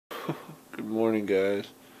Good morning, guys.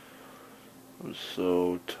 I'm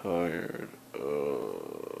so tired.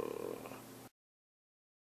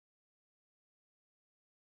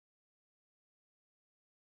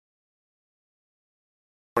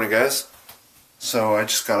 Morning, guys. So I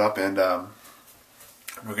just got up and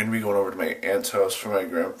we're going to be going over to my aunt's house for my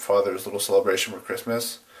grandfather's little celebration for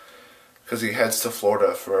Christmas, because he heads to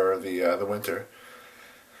Florida for the winter.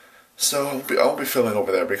 So I won't be filming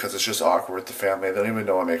over there because it's just awkward with the family. They don't even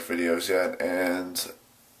know I make videos yet, and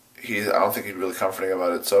I don't think he's really comforting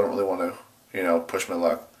about it, so I don't really want to, you know, push my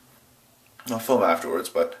luck. I'll film afterwards,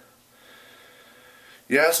 but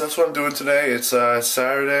yeah, so that's what I'm doing today. It's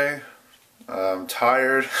Saturday. I'm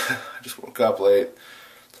tired. I just woke up late.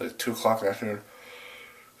 It's like 2 o'clock in the afternoon.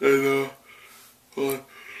 And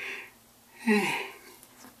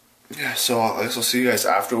yeah, so I guess I'll see you guys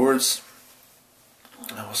afterwards.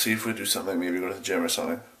 And we'll see if we do something, maybe go to the gym or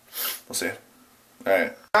something. We'll see.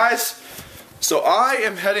 Alright. Guys, so I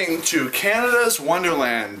am heading to Canada's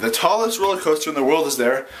Wonderland. The tallest roller coaster in the world is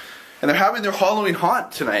there. And they're having their Halloween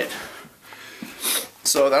haunt tonight.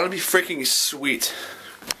 So that'll be freaking sweet.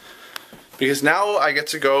 Because now I get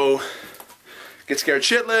to go get scared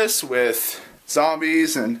shitless with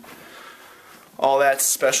zombies and all that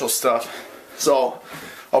special stuff. So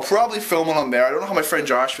I'll probably film it on there. I don't know how my friend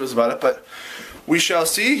Josh feels about it, but we shall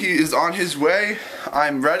see. He is on his way.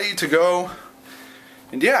 I'm ready to go.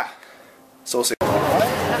 And yeah. So we'll see.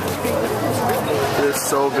 It is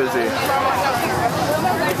so busy.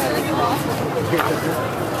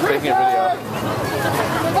 Taking a video.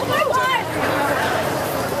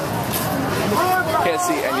 Can't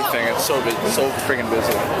see anything. It's so busy. So freaking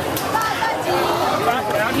busy.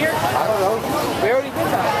 Down here? I don't know. We already did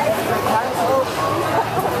that.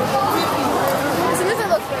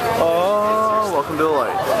 Oh, welcome to the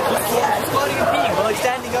light. Yeah, it's floating and peeing. We're like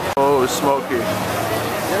standing up. Oh, smoky.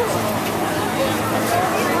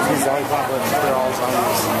 These zombie apocalypse, they're all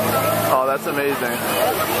zombies. Oh, that's amazing.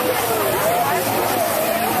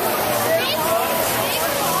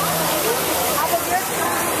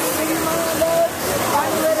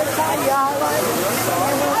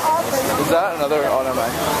 Is that another? Oh, no, man.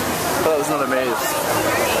 I thought it was another maze. I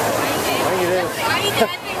think it is.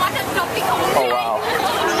 Oh, wow.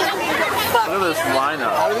 Look at this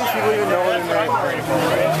lineup. How do these people even know what they're doing?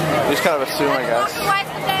 You just kind of assume, I guess.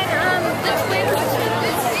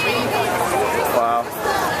 Wow.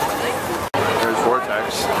 There's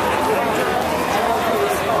Vortex.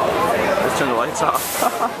 Let's turn the lights off.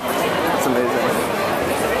 That's amazing.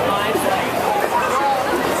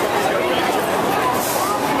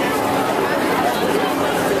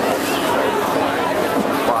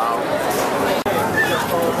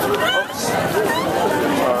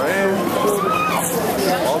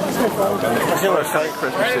 I feel like it's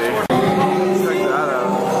Christmassy. Check that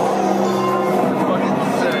out. It's fucking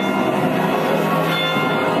sick.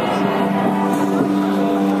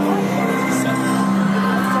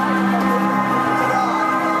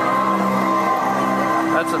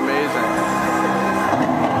 That's amazing.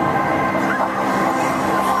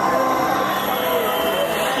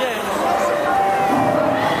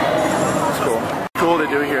 It's cool. Cool to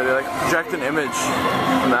do here. They like project an image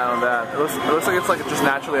from that on that. It looks like it's like just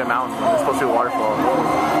naturally a mountain. It's supposed to be a waterfall.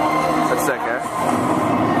 That's sick, eh?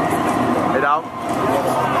 Hey, Dal?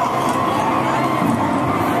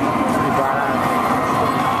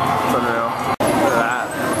 It's unreal. Look at that.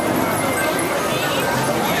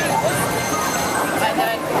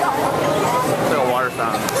 It's like a water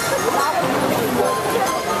fountain.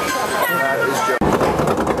 That is Joe.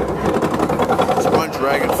 It's one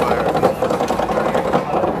dragon fire.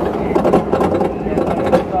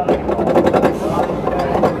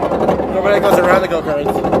 Nobody goes around the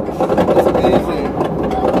go-karts. That's amazing.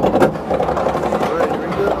 Alright, here we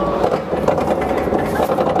go.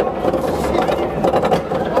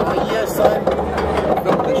 Oh, yes, son.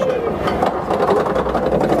 Film this shit.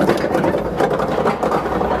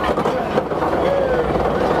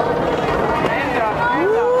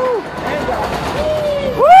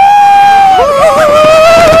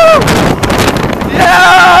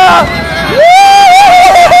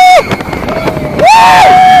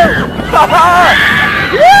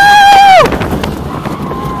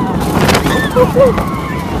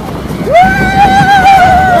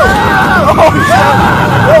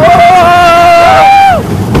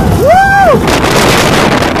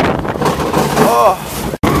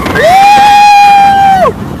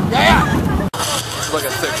 Like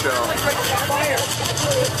a sick show.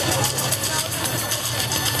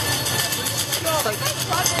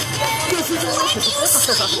 This is real.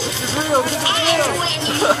 This is real.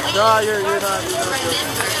 No, you're not.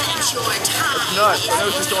 It's nuts. I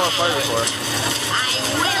never seen someone on fire before. I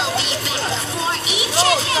will be back for each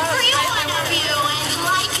and every one of you, and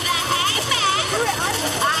like the hangman,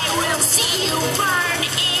 I will see you burn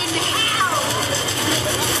in hell.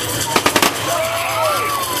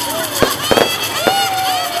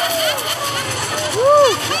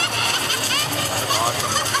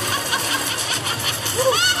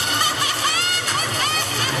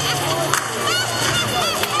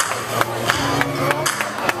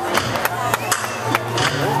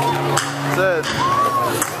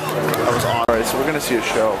 That was awesome. Alright, so we're gonna see a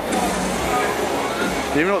show.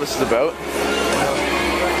 Do you even know what this is about?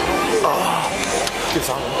 Oh, Good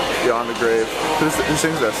song. Beyond the Grave. Who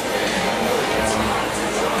sings this?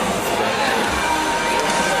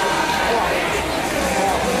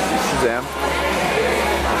 Shazam.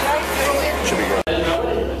 Should be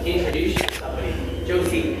good. Introduce you to somebody.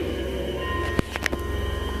 Josie,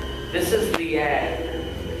 this is Leanne.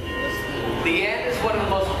 Leanne is one of the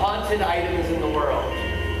most haunted items in the world.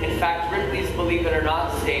 In fact, Ripley's Believe It or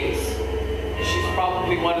Not states that she's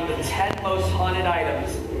probably one of the 10 most haunted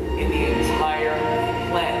items in the entire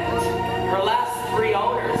planet. Her last 3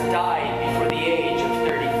 owners died before the age of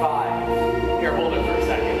 35. Here, hold it for a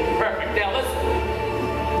second. Perfect. Now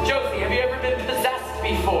listen. Josie, have you ever been possessed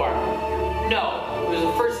before? No. It was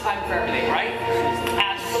the first time for everything, right?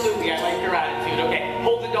 Absolutely. I like your attitude. Okay,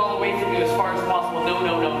 hold the doll away from you as far as possible. No,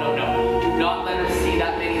 no, no, no, no. Do not let her see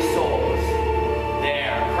that many souls.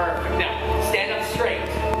 There. Perfect. Now, stand up straight.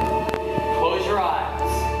 Close your eyes.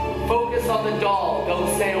 Focus on the doll. Don't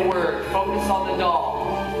say a word. Focus on the doll.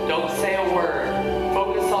 Don't say a word.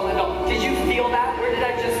 Focus on the doll. Did you feel that? Where did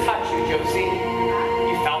I just touch you, Josie?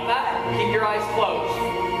 You felt that? Keep your eyes closed.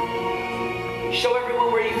 Show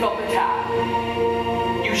everyone where you felt the tap.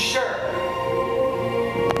 You sure?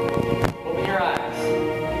 Open your eyes.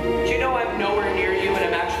 Do you know I'm nowhere near you and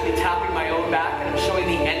I'm actually tapping my own back and I'm showing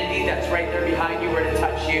the entity that's right there behind you where to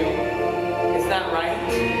touch you? Isn't that right?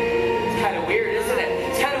 It's kind of weird, isn't it?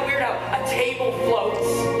 It's kind of weird how a table floats.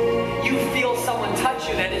 You feel someone touch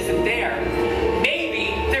you that isn't there.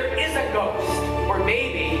 Maybe there is a ghost. Or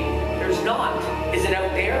maybe there's not. Is it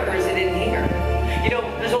out there or is it in here? You know,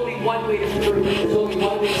 there's only one way to prove it. There's only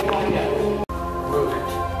one way to find out. Prove it.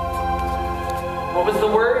 What was the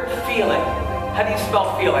word? Feeling. How do you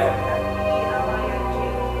spell feeling?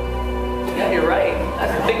 Yeah, you're right. I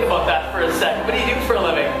have to think about that for a second. What do you do for a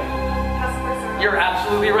living? You're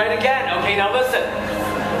absolutely right again. Okay, now listen.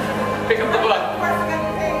 Pick up the book.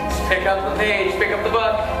 Pick up the page. Pick up the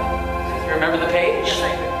book. You remember the page? Yes,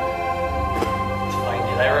 I do. It's fine,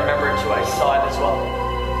 dude. I remember it too. I saw it as well.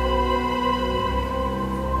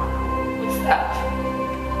 That.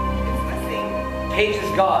 Page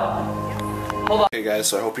is gone. Hold on. Hey guys,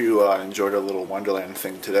 so I hope you enjoyed our little Wonderland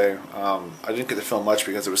thing today. I didn't get to film much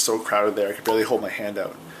because it was so crowded there I could barely hold my hand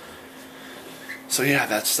out. So yeah,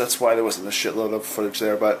 that's why there wasn't a shitload of footage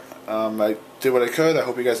there, but I did what I could. I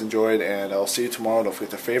hope you guys enjoyed, and I'll see you tomorrow. Don't forget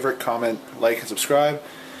to favorite, comment, like, and subscribe.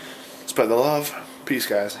 Spread the love. Peace,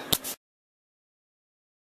 guys.